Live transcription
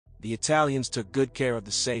The Italians took good care of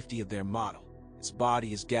the safety of their model. Its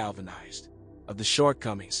body is galvanized. Of the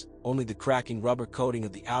shortcomings, only the cracking rubber coating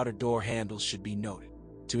of the outer door handles should be noted.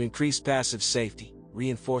 To increase passive safety,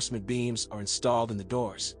 reinforcement beams are installed in the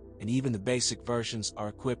doors, and even the basic versions are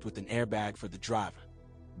equipped with an airbag for the driver.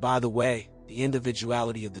 By the way, the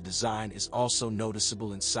individuality of the design is also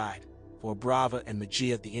noticeable inside. For Brava and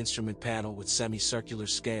Marea, the instrument panel with semicircular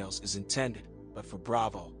scales is intended, but for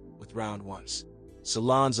Bravo, with round ones.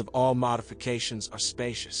 Salons of all modifications are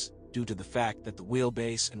spacious, due to the fact that the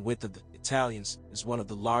wheelbase and width of the Italians is one of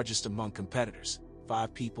the largest among competitors.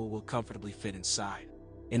 5 people will comfortably fit inside.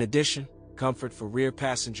 In addition, comfort for rear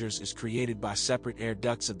passengers is created by separate air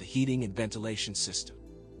ducts of the heating and ventilation system.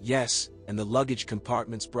 Yes, and the luggage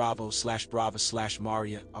compartments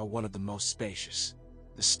Bravo/Brava/Marea are one of the most spacious.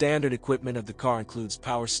 The standard equipment of the car includes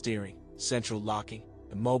power steering, central locking,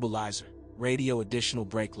 immobilizer, radio, additional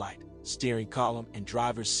brake light, steering column, and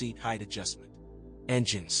driver's seat height adjustment.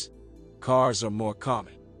 Engines. Cars are more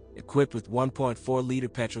common, equipped with 1.4-liter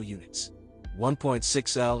petrol units,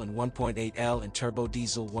 1.6L and 1.8L, and turbo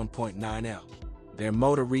diesel 1.9L. Their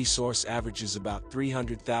motor resource averages about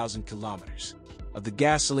 300,000 kilometers. Of the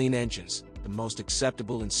gasoline engines, the most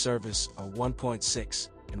acceptable in service are 1.6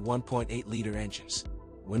 and 1.8-liter engines.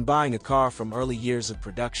 When buying a car from early years of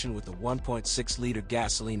production with a 1.6-liter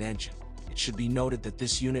gasoline engine, it should be noted that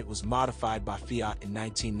this unit was modified by Fiat in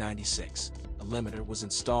 1996. A limiter was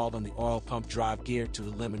installed on the oil pump drive gear to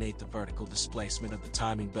eliminate the vertical displacement of the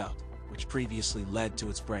timing belt, which previously led to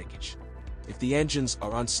its breakage. If the engines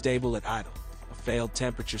are unstable at idle, a failed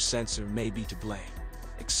temperature sensor may be to blame.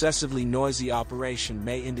 Excessively noisy operation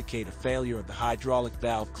may indicate a failure of the hydraulic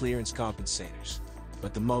valve clearance compensators.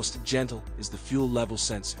 But the most gentle is the fuel level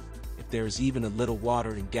sensor. If there is even a little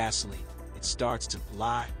water in gasoline, it starts to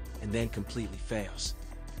lie and then completely fails.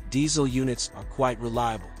 Diesel units are quite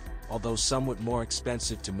reliable, although somewhat more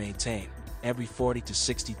expensive to maintain. Every 40 to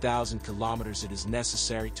 60,000 kilometers it is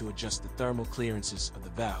necessary to adjust the thermal clearances of the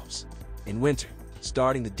valves. In winter,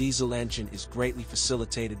 starting the diesel engine is greatly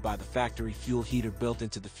facilitated by the factory fuel heater built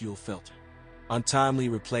into the fuel filter. Untimely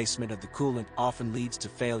replacement of the coolant often leads to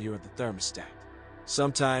failure of the thermostat.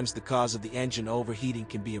 Sometimes the cause of the engine overheating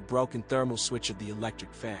can be a broken thermal switch of the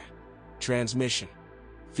electric fan. Transmission.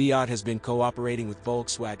 Fiat has been cooperating with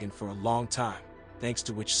Volkswagen for a long time, thanks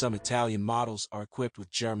to which some Italian models are equipped with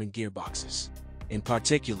German gearboxes. In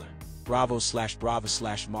particular,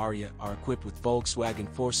 Bravo/Brava/Marea are equipped with Volkswagen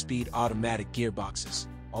 4-speed automatic gearboxes,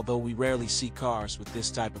 although we rarely see cars with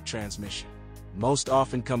this type of transmission. Most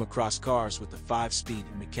often come across cars with a 5-speed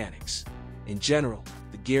mechanics. In general,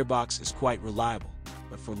 the gearbox is quite reliable,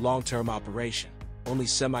 but for long-term operation, only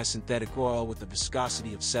semi-synthetic oil with a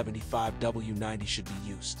viscosity of 75 W90 should be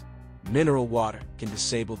used. Mineral water can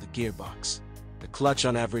disable the gearbox. The clutch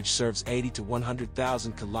on average serves 80 to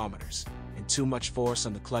 100,000 kilometers, and too much force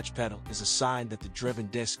on the clutch pedal is a sign that the driven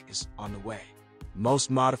disc is on the way.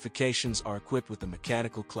 Most modifications are equipped with a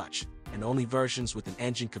mechanical clutch, and only versions with an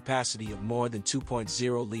engine capacity of more than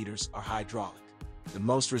 2.0 liters are hydraulic. The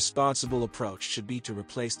most responsible approach should be to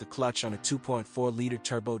replace the clutch on a 2.4-liter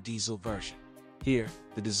turbo diesel version. Here,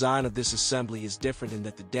 the design of this assembly is different in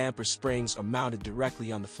that the damper springs are mounted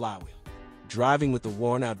directly on the flywheel. Driving with a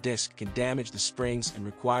worn-out disc can damage the springs and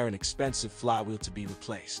require an expensive flywheel to be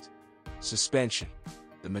replaced. Suspension.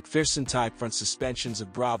 The McPherson-type front suspensions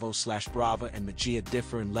of Bravo/Brava and Marea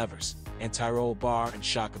differ in levers, anti-roll bar, and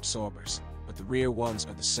shock absorbers, but the rear ones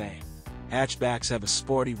are the same. Hatchbacks have a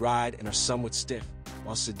sporty ride and are somewhat stiff,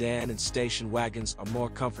 while sedan and station wagons are more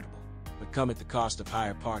comfortable, but come at the cost of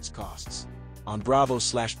higher parts costs. On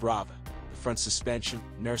Bravo/Brava, the front suspension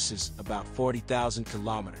nurses about 40,000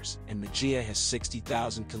 kilometers, and Marea has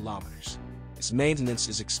 60,000 kilometers. Its maintenance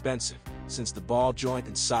is expensive, since the ball joint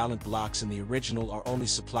and silent blocks in the original are only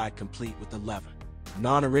supplied complete with the lever.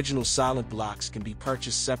 Non-original silent blocks can be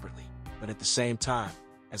purchased separately, but at the same time,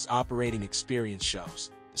 as operating experience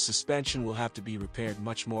shows, the suspension will have to be repaired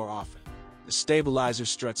much more often. The stabilizer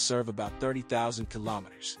struts serve about 30,000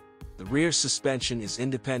 kilometers. The rear suspension is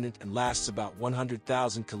independent and lasts about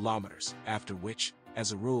 100,000 kilometers, after which,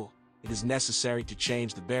 as a rule, it is necessary to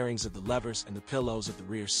change the bearings of the levers and the pillows of the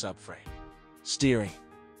rear subframe. Steering.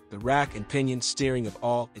 The rack and pinion steering of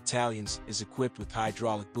all Italians is equipped with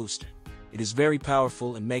hydraulic booster. It is very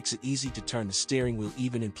powerful and makes it easy to turn the steering wheel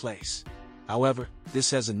even in place. However, this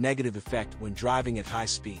has a negative effect when driving at high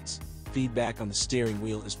speeds. Feedback on the steering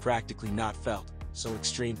wheel is practically not felt, so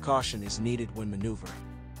extreme caution is needed when maneuvering.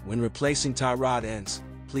 When replacing tie rod ends,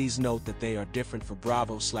 please note that they are different for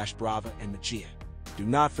Bravo/Brava and Marea. Do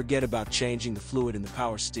not forget about changing the fluid in the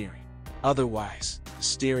power steering. Otherwise, the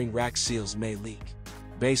steering rack seals may leak.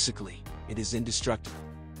 Basically, it is indestructible,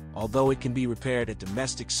 although it can be repaired at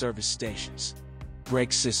domestic service stations.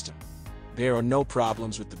 Brake system. There are no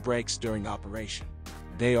problems with the brakes during operation.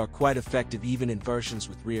 They are quite effective even in versions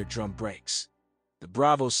with rear drum brakes. The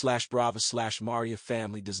Bravo Brava Marea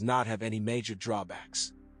family does not have any major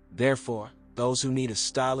drawbacks. Therefore, those who need a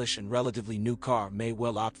stylish and relatively new car may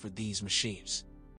well opt for these machines.